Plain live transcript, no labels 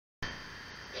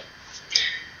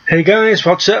Hey guys,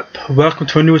 what's up? Welcome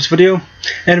to our newest video.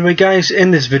 Anyway guys, in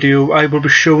this video I will be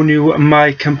showing you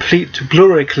my complete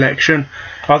Blu-ray collection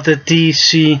of the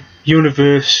DC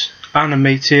Universe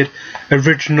animated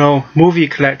original movie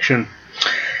collection.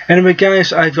 Anyway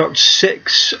guys, I've got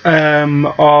 6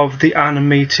 of the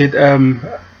animated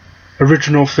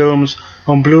original films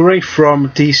on Blu-ray from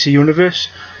DC Universe,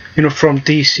 from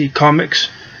DC Comics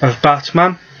of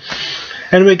Batman.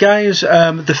 Anyway guys,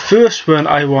 the first one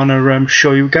I want to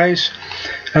show you guys,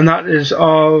 and that is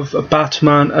of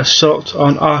Batman Assault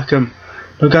on Arkham.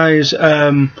 Now guys,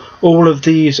 all of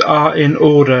these are in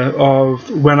order of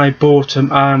when I bought them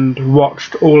and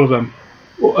watched all of them,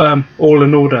 all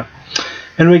in order.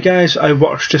 Anyway guys, I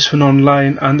watched this one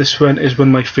online, and this one is one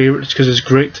of my favourites because it's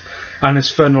great and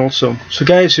it's fun also. So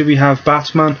guys, here we have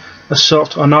Batman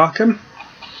Assault on Arkham.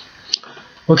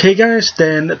 Okay guys,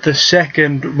 then the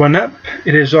second one up,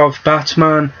 it is of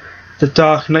Batman The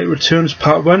Dark Knight Returns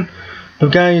Part 1. Now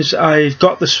guys, I've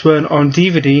got this one on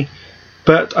DVD,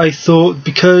 but I thought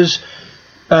because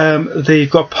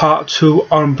they've got Part 2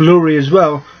 on Blu-ray as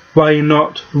well, why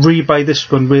not re-buy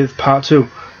this one with Part 2?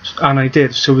 And I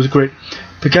did, so it was great.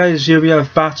 But guys, here we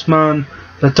have Batman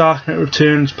The Dark Knight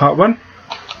Returns Part 1.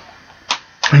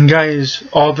 And guys,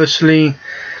 obviously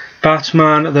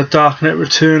Batman The Dark Knight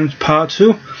Returns Part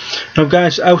 2. Now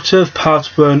guys, out of Part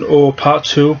 1 or Part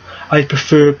 2, I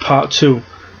prefer Part 2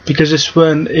 because this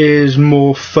one is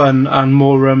more fun and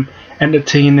more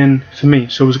entertaining for me,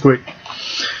 so it was great.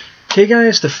 Okay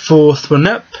guys, the fourth one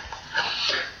up,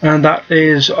 and that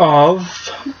is of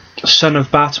Son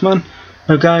of Batman.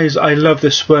 Now guys, I love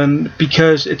this one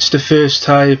because it's the first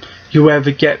time you ever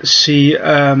get to see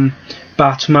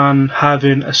Batman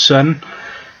having a son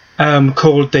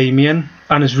called Damian,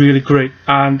 and it's really great,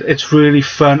 and it's really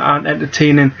fun and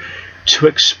entertaining to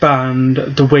expand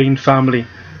the Wayne family,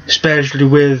 especially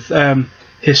with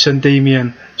his son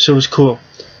Damian, so it's cool.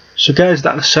 So guys,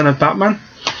 that's the Son of Batman.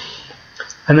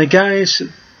 And then guys,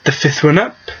 the fifth one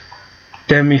up,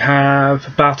 then we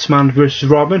have Batman vs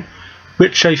Robin,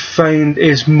 which I find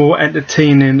is more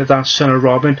entertaining than Son of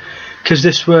Robin, because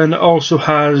this one also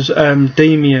has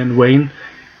Damian Wayne,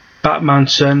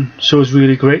 Batman's son, so it's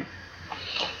really great.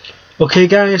 Okay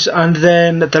guys, and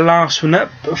then the last one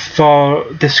up for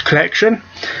this collection,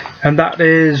 and that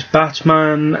is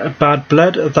Batman Bad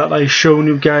Blood that I've shown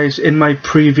you guys in my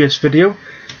previous video,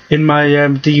 in my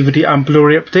DVD and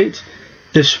Blu-ray update.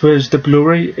 This was the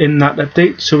Blu-ray in that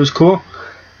update, so it was cool.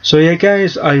 So yeah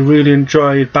guys, I really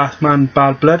enjoyed Batman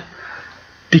Bad Blood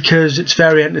because it's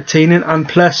very entertaining, and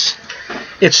plus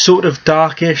it's sort of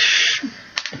darkish,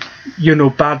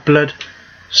 Bad Blood.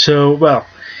 So well,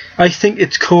 I think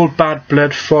it's called Bad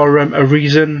Blood for a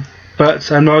reason,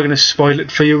 but I'm not going to spoil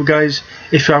it for you guys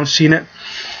if you haven't seen it.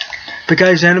 But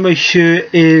guys, anyway, here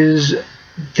is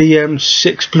the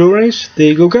 6 Blu-rays. There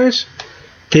you go guys.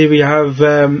 There we have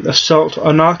Assault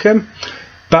on Arkham,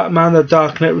 Batman The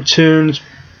Dark Knight Returns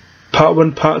Part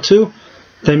 1, Part 2.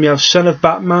 Then we have Son of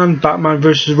Batman, Batman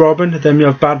vs Robin. Then we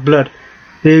have Bad Blood.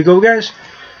 There you go guys.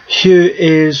 Here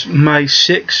is my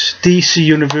 6 DC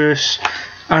Universe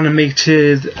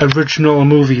animated original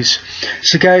movies.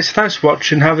 So guys, thanks for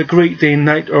watching. Have a great day,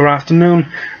 night or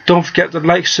afternoon. Don't forget to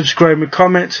like, subscribe and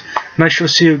comment, and I shall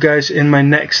see you guys in my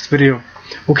next video.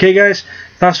 Okay guys,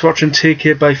 thanks for watching. Take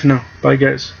care. Bye for now. Bye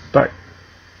guys. Bye.